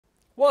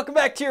Welcome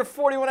back to your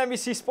 41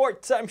 NBC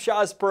Sports. I'm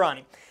Shaz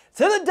Pirani.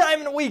 To the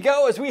diamond we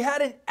go as we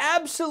had an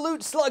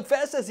absolute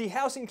slugfest as the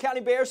Houston County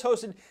Bears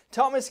hosted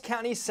Thomas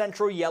County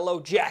Central Yellow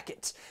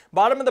Jackets.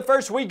 Bottom of the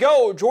first we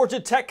go.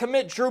 Georgia Tech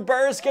commit Drew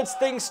Burris gets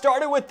things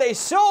started with a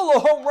solo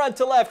home run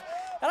to left.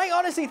 And I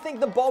honestly think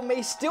the ball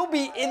may still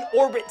be in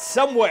orbit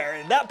somewhere,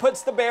 and that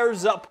puts the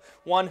Bears up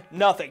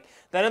 1-0.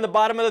 Then in the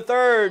bottom of the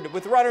third,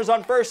 with runners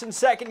on first and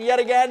second yet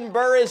again,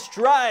 Burris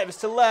drives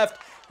to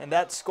left, and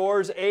that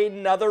scores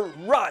another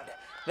run.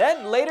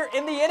 Then later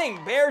in the inning,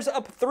 Bears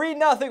up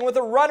 3-0 with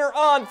a runner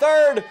on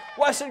third.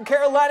 Western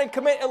Carolina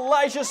commit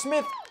Elijah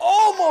Smith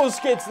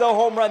almost gets the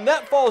home run.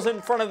 That falls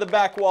in front of the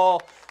back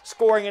wall,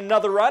 scoring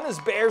another run as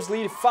Bears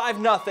lead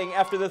 5-0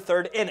 after the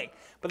third inning.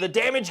 But the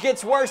damage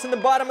gets worse in the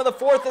bottom of the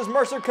fourth as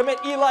Mercer commit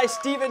Eli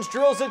Stevens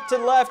drills it to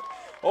left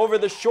over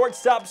the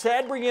shortstop's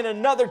head, bringing in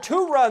another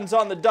 2 runs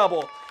on the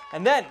double.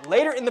 And then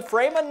later in the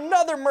frame,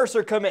 another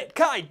Mercer commit,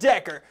 Kai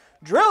Decker,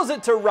 drills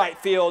it to right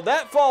field.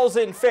 That falls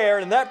in fair,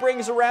 and that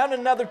brings around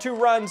another 2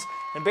 runs.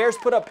 And Bears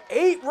put up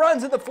 8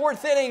 runs in the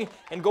fourth inning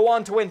and go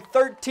on to win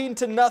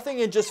 13-0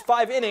 in just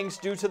 5 innings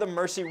due to the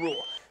mercy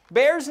rule.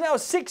 Bears now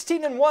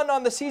 16-1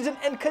 on the season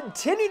and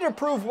continue to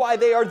prove why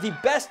they are the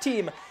best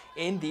team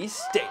in these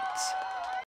states.